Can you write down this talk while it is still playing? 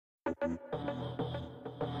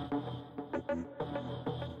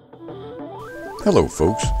Hello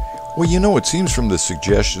folks. Well, you know, it seems from the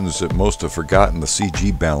suggestions that most have forgotten the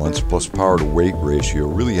CG balance plus power to weight ratio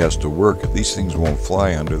really has to work if these things won't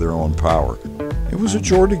fly under their own power. It was a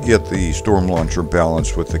chore to get the storm launcher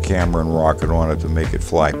balanced with the camera and rocket on it to make it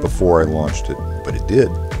fly before I launched it, but it did.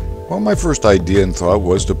 Well, my first idea and thought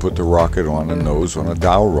was to put the rocket on the nose on a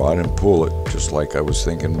dowel rod and pull it, just like I was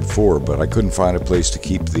thinking before, but I couldn't find a place to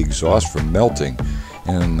keep the exhaust from melting,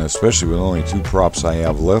 and especially with only 2 props I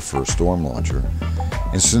have left for a storm launcher.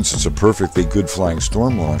 And since it's a perfectly good flying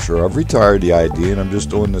storm launcher, I've retired the idea and I'm just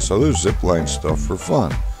doing this other zipline stuff for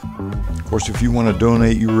fun. Of course, if you want to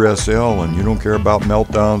donate your SL and you don't care about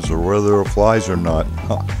meltdowns or whether it flies or not,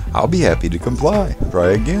 I'll be happy to comply.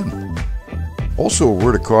 Try again. Also, a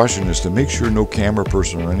word of caution is to make sure no camera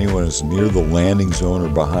person or anyone is near the landing zone or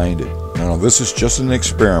behind it. Now, this is just an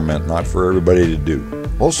experiment, not for everybody to do.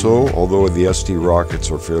 Also, although the ST rockets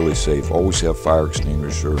are fairly safe, always have fire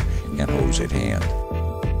extinguisher and hose at hand.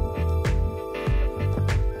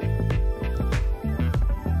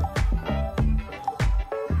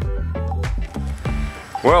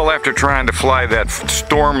 Well, after trying to fly that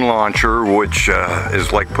storm launcher, which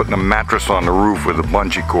is like putting a mattress on the roof with a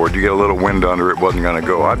bungee cord, you get a little wind under it, wasn't going to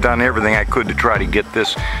go. I've done everything I could to try to get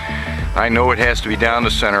this. I know it has to be down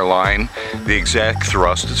the center line, the exact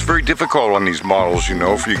thrust. It's very difficult on these models, you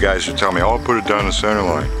know, for you guys to tell me, oh, I'll put it down the center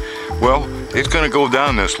line. Well, it's going to go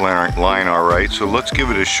down this line all right, so let's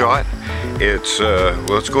give it a shot.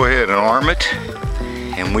 Let's go ahead and arm it,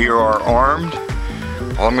 and we are armed.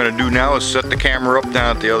 All I'm going to do now is set the camera up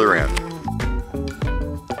down at the other end.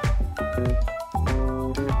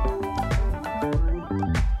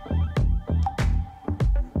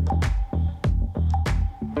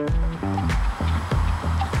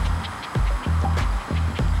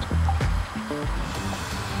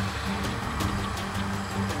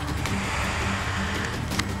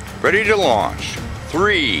 Ready to launch.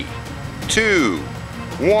 3, 2,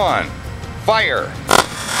 1, fire!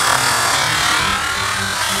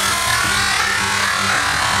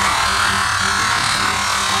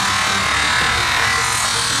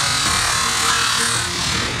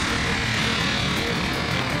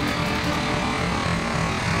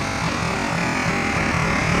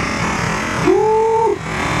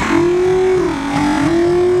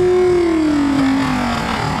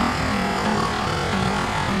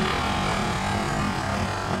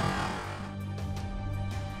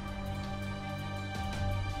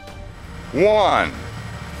 One,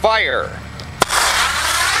 fire!